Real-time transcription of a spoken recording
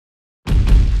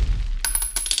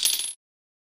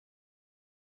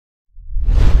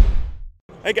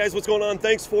Hey guys, what's going on?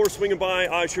 Thanks for swinging by.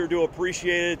 I sure do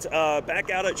appreciate it.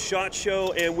 Back out at SHOT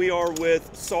Show, and we are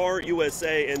with SAR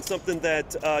USA, and something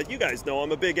that you guys know,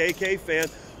 I'm a big AK fan.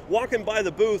 Walking by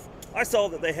the booth, I saw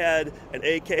that they had an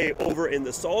AK over in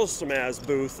the SAR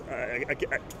booth.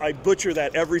 I butcher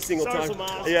that every single time.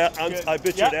 Yeah, I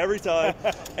butcher it every time.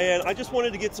 And I just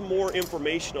wanted to get some more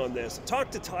information on this. Talk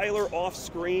to Tyler off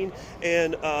screen,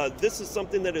 and this is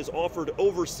something that is offered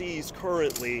overseas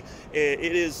currently.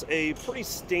 It is a pretty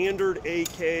standard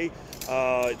AK.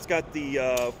 It's got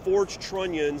the forged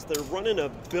trunnions. They're running a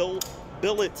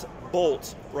billet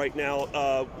bolt right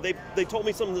now. They told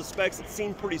me some of the specs that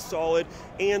seem pretty solid,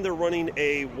 and they're running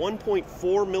a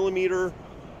 1.4 millimeter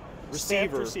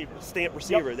receiver, stamp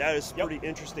receiver. Yep. That is pretty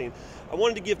interesting. I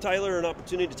wanted to give Tyler an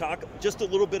opportunity to talk just a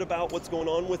little bit about what's going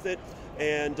on with it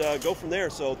and go from there.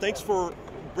 So thanks for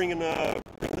bringing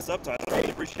this up, Tyler. I really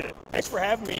appreciate it. Thanks for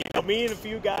having me. Me and a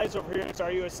few guys over here at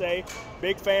SAR USA,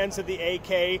 big fans of the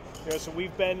AK. So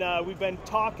we've been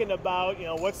talking about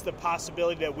what's the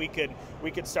possibility that we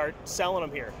could start selling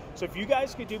them here. So if you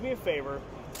guys could do me a favor,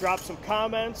 drop some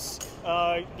comments,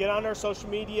 get on our social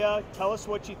media, tell us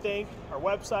what you think. Our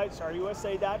website,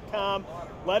 SARUSA.com.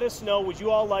 Let us know, would you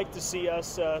all like to see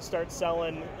us start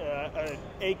selling an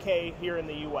AK here in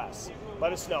the U.S.?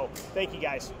 Let us know. Thank you,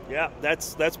 guys. Yeah,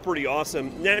 that's pretty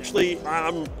awesome. Naturally,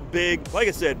 I'm big, like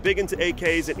I said, big into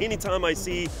AKs, and anytime I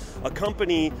see a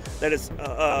company that is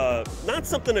not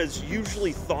something that's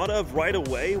usually thought of right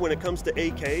away when it comes to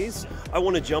AKs, I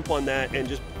want to jump on that and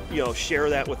just share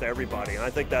that with everybody. And I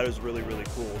think that is really, really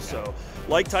cool. So,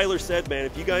 like Tyler said, man,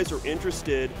 if you guys are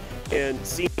interested in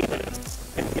seeing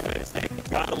this, and you guys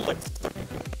gotta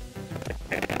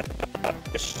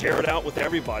just share it out with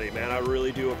everybody, man. I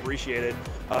really do appreciate it.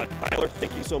 Tyler,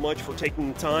 thank you so much for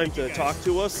taking the time to talk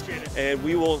to us, and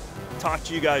we will talk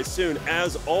to you guys soon.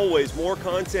 As always, more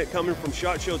content coming from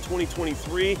SHOT Show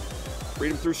 2023.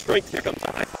 Freedom through strength. Here comes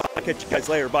time. I'll catch you guys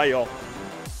later. Bye, y'all.